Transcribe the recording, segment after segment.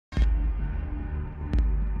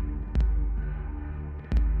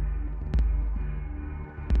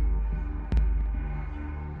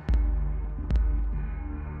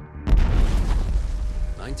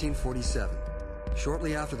1947,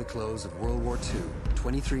 shortly after the close of World War II,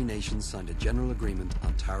 23 nations signed a general agreement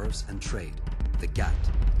on tariffs and trade, the GATT.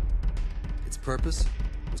 Its purpose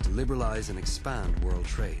was to liberalize and expand world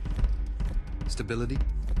trade. Stability,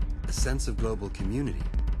 a sense of global community,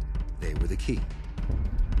 they were the key.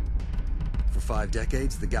 For 5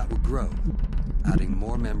 decades, the GATT would grow, adding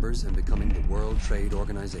more members and becoming the World Trade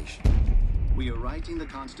Organization. We are writing the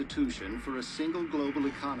Constitution for a single global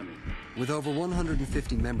economy. With over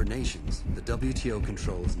 150 member nations, the WTO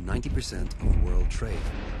controls 90% of world trade.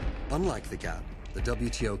 Unlike the GATT, the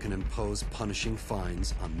WTO can impose punishing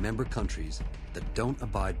fines on member countries that don't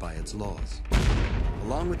abide by its laws.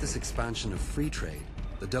 Along with this expansion of free trade,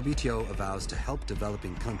 the WTO avows to help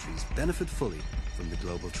developing countries benefit fully from the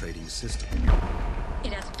global trading system.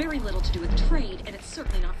 It has very little to do with trade, and it's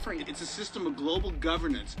certainly not free. It's a system of global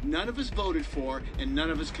governance none of us voted for and none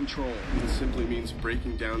of us control. It simply means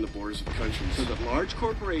breaking down the borders of countries so that large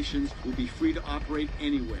corporations will be free to operate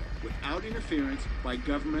anywhere without interference by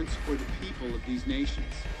governments or the people of these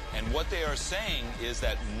nations. And what they are saying is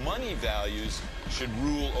that money values should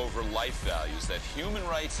rule over life values, that human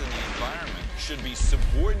rights and the environment should be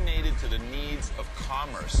subordinated to the needs of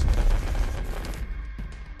commerce.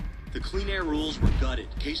 The clean air rules were gutted.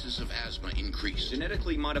 Cases of asthma increased.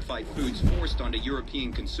 Genetically modified foods forced onto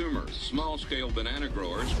European consumers. Small-scale banana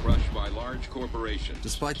growers crushed by large corporations.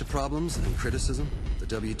 Despite the problems and criticism, the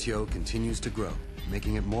WTO continues to grow,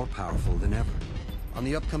 making it more powerful than ever. On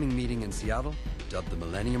the upcoming meeting in Seattle, dubbed the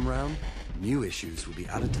Millennium Round, new issues will be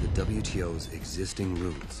added to the WTO's existing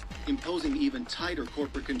rules. Imposing even tighter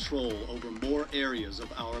corporate control over more areas of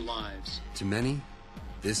our lives. To many,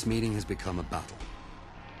 this meeting has become a battle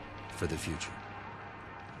for the future.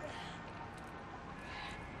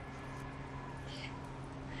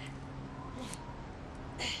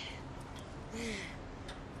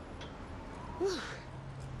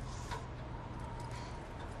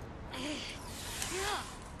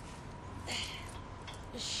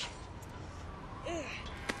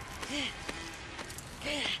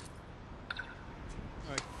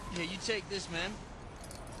 Alright, here, you take this, man.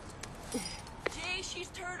 Jay, she's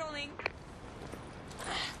turtling.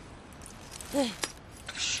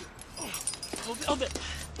 Shit. Hold it.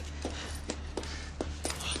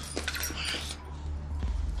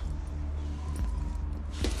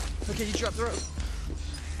 Okay, you drop the rope.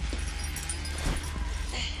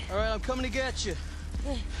 All right, I'm coming to get you.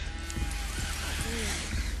 All right,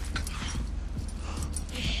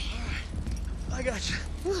 I got you.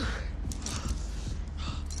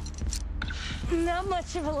 Not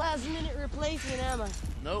much of a last-minute replacement, am I?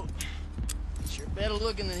 Nope. Sure better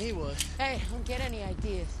looking than he was. Hey, don't get any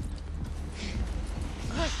ideas.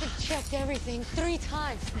 Must have checked everything 3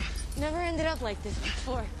 times. Never ended up like this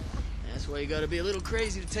before. That's why you gotta be a little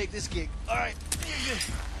crazy to take this gig. All right.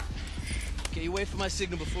 Okay, you wait for my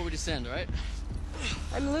signal before we descend, all right?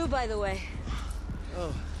 I'm Lou, by the way.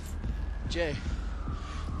 Oh, Jay.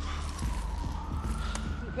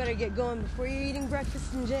 You better get going before you're eating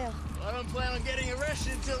breakfast in jail. Well, I don't plan on getting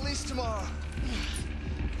arrested until at least tomorrow.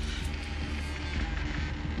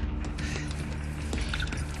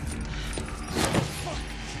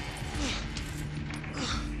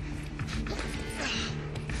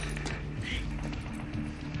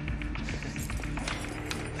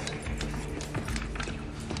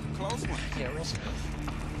 Close one. Yeah, real slow.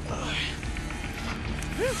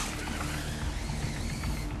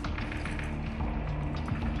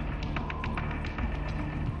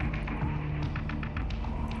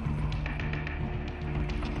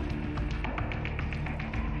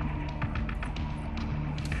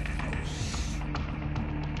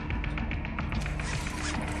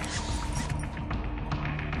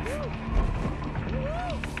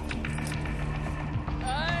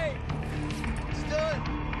 Hey! It's done!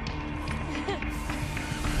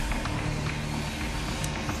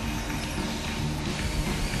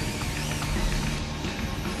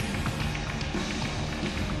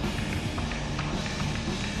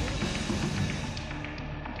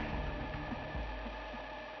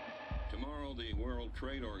 Tomorrow, the World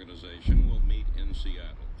Trade Organization will meet in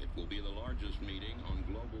Seattle. It will be the largest meeting on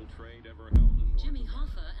global trade ever held in North Jimmy America.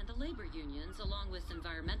 Hoffa and the labor unions, along with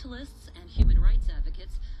environmentalists and human rights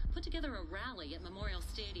advocates, put together a rally at Memorial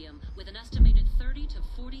Stadium with an estimated 30 to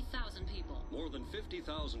 40,000 people. More than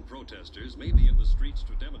 50,000 protesters may be in the streets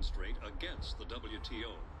to demonstrate against the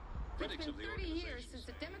WTO. Critics It's of been the 30 years organization since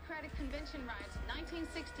the Democratic Convention riots of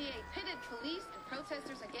 1968 pitted police and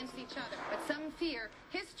protesters against each other. But some fear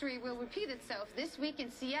history will repeat itself this week in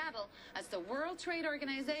Seattle as the World Trade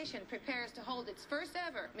Organization prepares to hold its first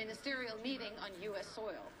ever ministerial meeting on U.S.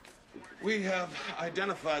 soil. We have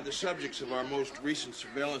identified the subjects of our most recent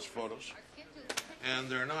surveillance photos, and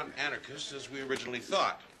they're not anarchists as we originally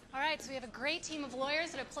thought. All right, so we have a great team of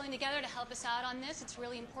lawyers that are pulling together to help us out on this. It's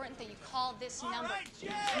really important that you call this number.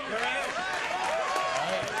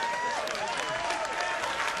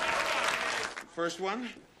 First one,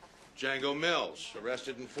 Django Mills,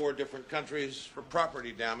 arrested in 4 different countries for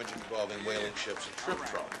property damage involving whaling ships and shrimp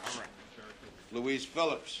trawlers. Louise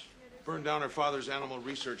Phillips burned down her father's animal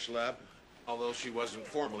research lab, although she wasn't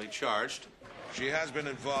formally charged. She has been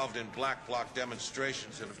involved in black bloc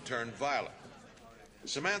demonstrations that have turned violent.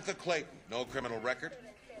 Samantha Clayton, no criminal record,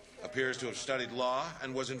 appears to have studied law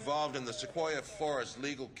and was involved in the Sequoia Forest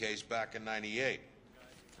legal case back in '98.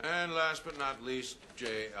 And last but not least,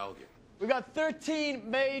 Jay Elgin. We got 13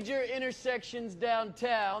 major intersections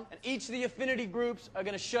downtown, and each of the affinity groups are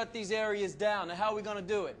going to shut these areas down. Now, how are we going to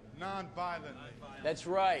do it? Non-violently. That's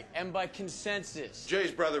right, and by consensus.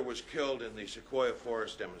 Jay's brother was killed in the Sequoia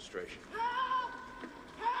Forest demonstration. Help!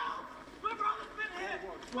 Help! My brother's been hit!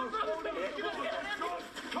 My brother's been hit! Get him!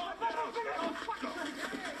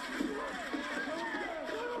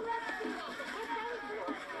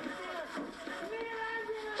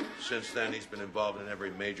 Since then, he's been involved in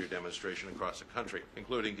every major demonstration across the country,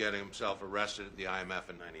 including getting himself arrested at the IMF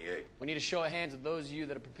in '98. We need a show of hands of those of you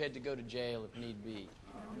that are prepared to go to jail if need be.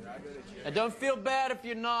 And don't feel bad if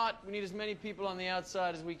you're not. We need as many people on the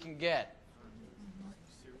outside as we can get.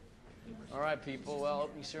 All right, people. Well,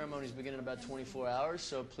 opening ceremony is beginning in about 24 hours,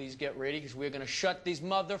 so please get ready because we're going to shut these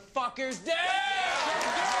motherfuckers down!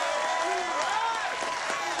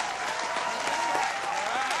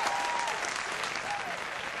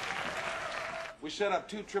 We set up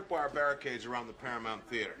 2 tripwire barricades around the Paramount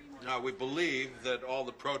Theater. Now, we believe that all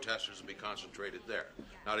the protesters will be concentrated there.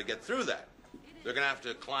 Now, to get through that, they're going to have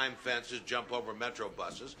to climb fences, jump over metro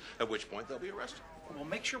buses, at which point they'll be arrested. Well,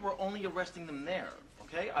 make sure we're only arresting them there,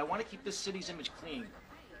 okay? I want to keep this city's image clean.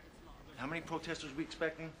 How many protesters are we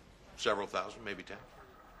expecting? Several thousand, maybe 10.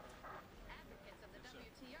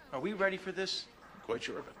 Are we ready for this? Quite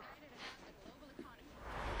sure of it.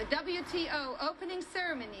 The WTO opening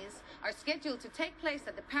ceremonies are scheduled to take place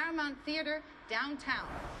at the Paramount Theater downtown.